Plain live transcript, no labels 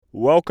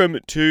Welcome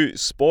to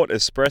Sport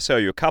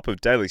Espresso, your cup of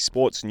daily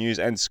sports news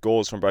and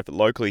scores from both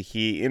locally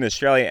here in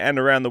Australia and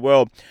around the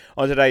world.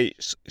 On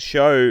today's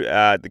show,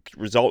 the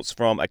results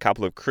from a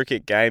couple of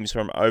cricket games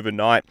from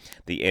overnight,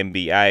 the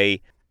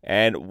NBA,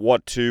 and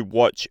what to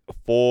watch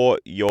for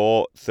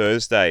your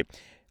Thursday.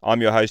 I'm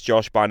your host,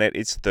 Josh Barnett.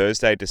 It's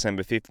Thursday,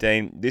 December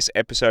 15. This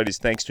episode is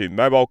thanks to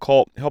Mobile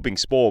Corp, helping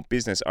small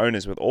business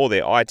owners with all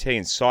their IT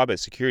and cyber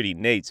security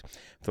needs.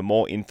 For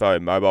more info,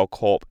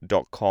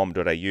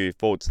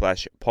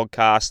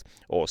 mobilecorp.com.au/podcast,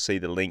 or see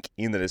the link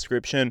in the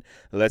description.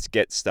 Let's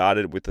get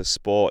started with the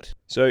sport.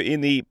 So in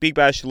the Big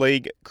Bash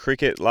League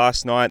cricket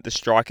last night, the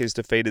Strikers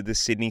defeated the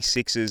Sydney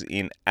Sixers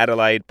in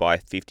Adelaide by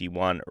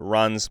 51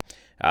 runs.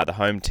 The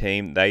home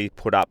team, they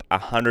put up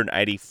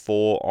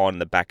 184 on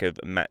the back of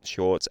Matt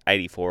Short's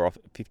 84 off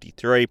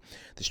 53.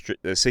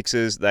 The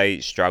Sixers,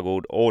 they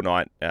struggled all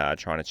night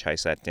trying to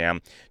chase that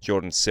down.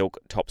 Jordan Silk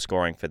top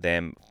scoring for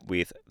them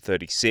with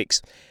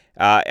 36.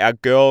 Our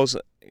girls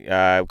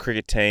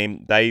cricket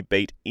team, they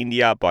beat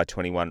India by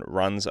 21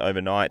 runs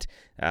overnight.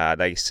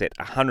 They set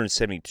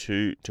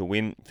 172 to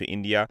win for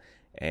India.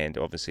 And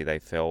obviously they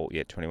fell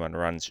 21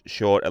 runs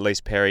short. Elise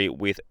Perry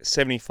with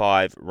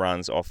 75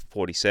 runs off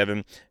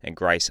 47 and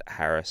Grace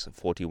Harris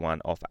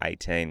 41 off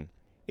 18.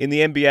 In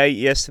the NBA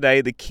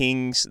yesterday, the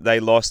Kings, they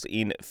lost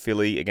in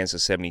Philly against the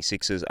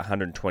 76ers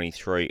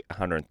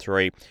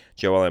 123-103.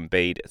 Joel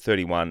Embiid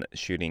 31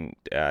 shooting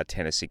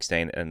 10 of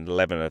 16 and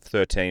 11 of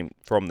 13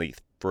 from the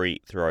free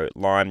throw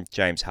line.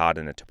 James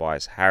Harden and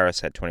Tobias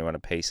Harris had 21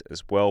 apiece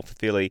as well for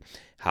Philly.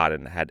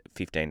 Harden had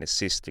 15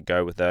 assists to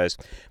go with those.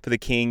 For the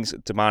Kings,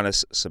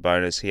 Domantas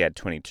Sabonis, he had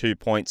 22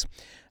 points.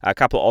 A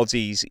couple of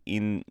Aussies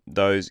in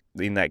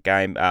that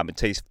game.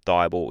 Matisse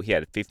Thybulle, he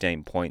had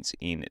 15 points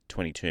in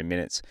 22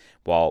 minutes,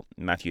 while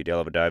Matthew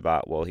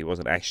Dellavedova, well, he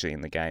wasn't actually in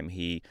the game.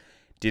 He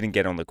didn't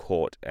get on the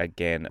court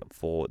again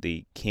for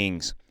the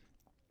Kings.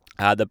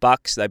 The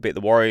Bucks, they beat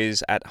the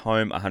Warriors at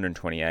home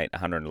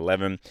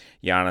 128-111.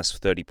 Giannis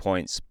 30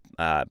 points,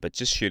 but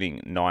just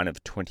shooting 9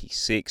 of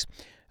 26.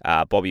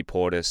 Bobby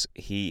Portis,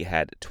 he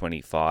had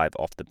 25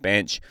 off the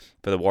bench.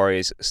 For the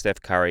Warriors,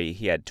 Steph Curry,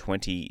 he had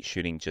 20,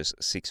 shooting just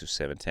 6 of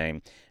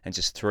 17, and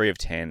just 3 of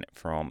 10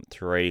 from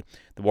 3.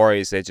 The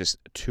Warriors, they're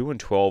just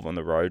 2-12 on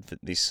the road for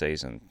this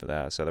season,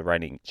 so the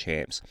reigning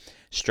champs,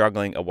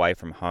 struggling away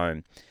from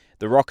home.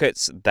 The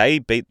Rockets, they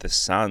beat the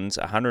Suns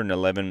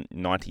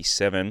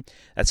 111-97.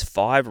 That's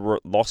 5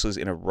 losses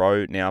in a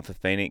row now for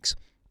Phoenix.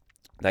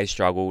 They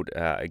struggled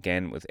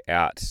again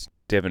without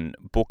Devin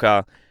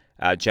Booker.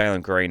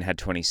 Jalen Green had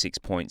 26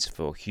 points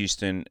for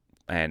Houston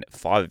and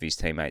 5 of his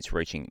teammates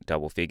reaching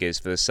double figures.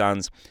 For the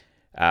Suns,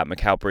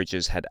 Mikal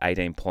Bridges had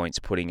 18 points,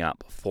 putting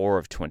up 4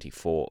 of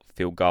 24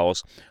 field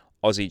goals.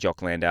 Aussie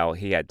Jock Landale,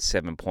 he had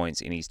 7 points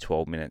in his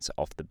 12 minutes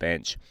off the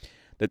bench.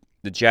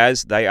 The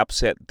Jazz, they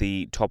upset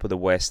the top of the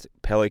West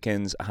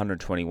Pelicans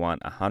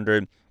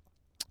 121-100.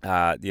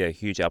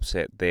 Huge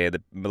upset there.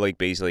 The Malik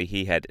Beasley,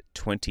 he had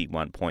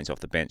 21 points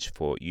off the bench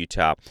for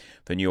Utah.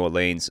 For New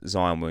Orleans,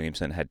 Zion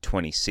Williamson had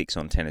 26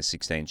 on 10 of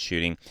 16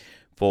 shooting.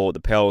 For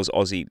the Pels,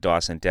 Aussie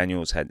Dyson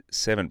Daniels had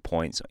 7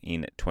 points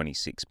in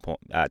 26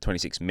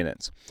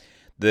 minutes.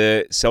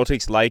 The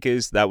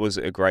Celtics-Lakers, that was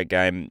a great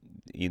game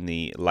in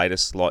the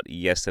latest slot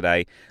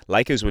yesterday.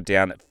 Lakers were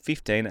down at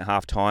 15 at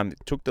halftime,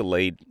 took the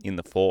lead in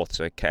the fourth,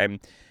 so came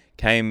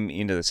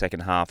into the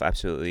second half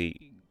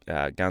absolutely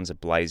guns are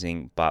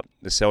blazing, but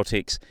the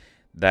Celtics,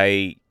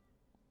 they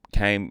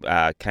came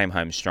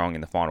home strong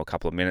in the final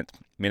couple of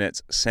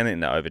minutes, sent it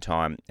into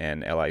overtime,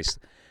 and LA's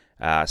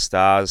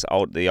stars,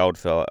 old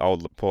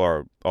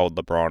LeBron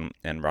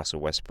and Russell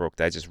Westbrook,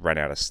 they just ran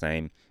out of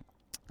steam,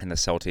 and the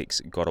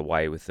Celtics got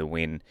away with the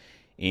win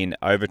in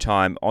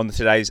overtime. On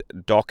today's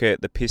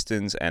docket, the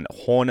Pistons and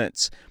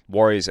Hornets,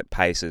 Warriors at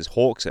Pacers,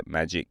 Hawks at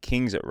Magic,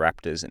 Kings at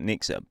Raptors,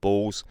 Knicks at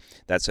Bulls.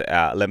 That's at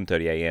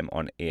 11:30 a.m.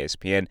 on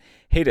ESPN.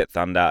 Heat at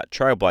Thunder,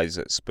 Trailblazers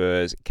at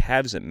Spurs,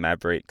 Cavs at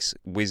Mavericks,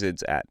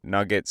 Wizards at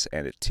Nuggets,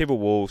 and at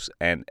Timberwolves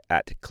and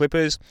at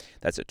Clippers.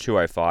 That's at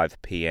 2:05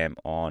 p.m.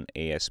 on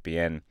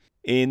ESPN.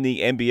 In the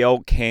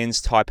NBL,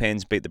 Cairns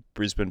Taipans beat the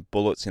Brisbane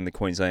Bullets in the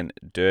Queensland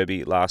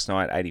Derby last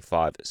night,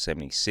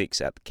 85-76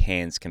 at the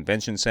Cairns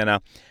Convention Centre.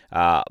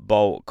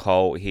 Bol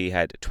Cole, he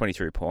had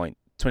 23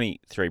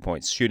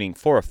 points, shooting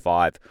 4 of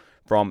 5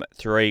 from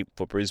 3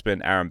 for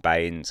Brisbane. Aaron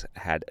Baines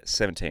had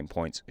 17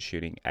 points,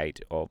 shooting 8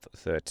 of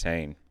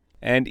 13.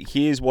 And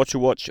here's what you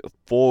watch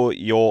for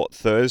your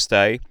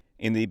Thursday.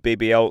 In the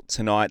BBL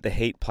tonight, the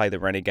Heat play the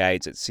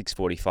Renegades at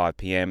 6:45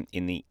 p.m.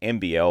 In the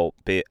NBL,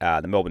 the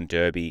Melbourne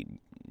Derby,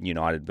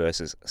 United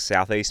versus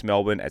Southeast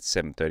Melbourne at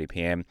 7:30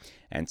 p.m.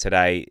 And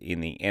today in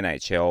the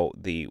NHL,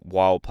 the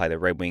Wild play the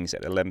Red Wings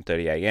at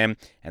 11:30 a.m.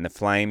 and the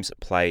Flames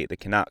play the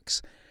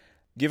Canucks.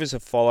 Give us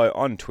a follow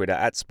on Twitter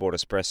at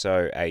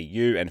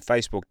SportEspressoAU and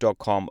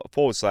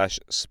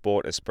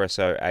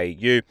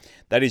Facebook.com/SportEspressoAU.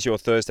 That is your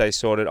Thursday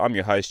sorted. I'm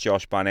your host,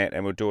 Josh Barnett,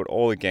 and we'll do it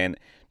all again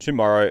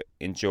tomorrow.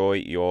 Enjoy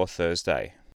your Thursday.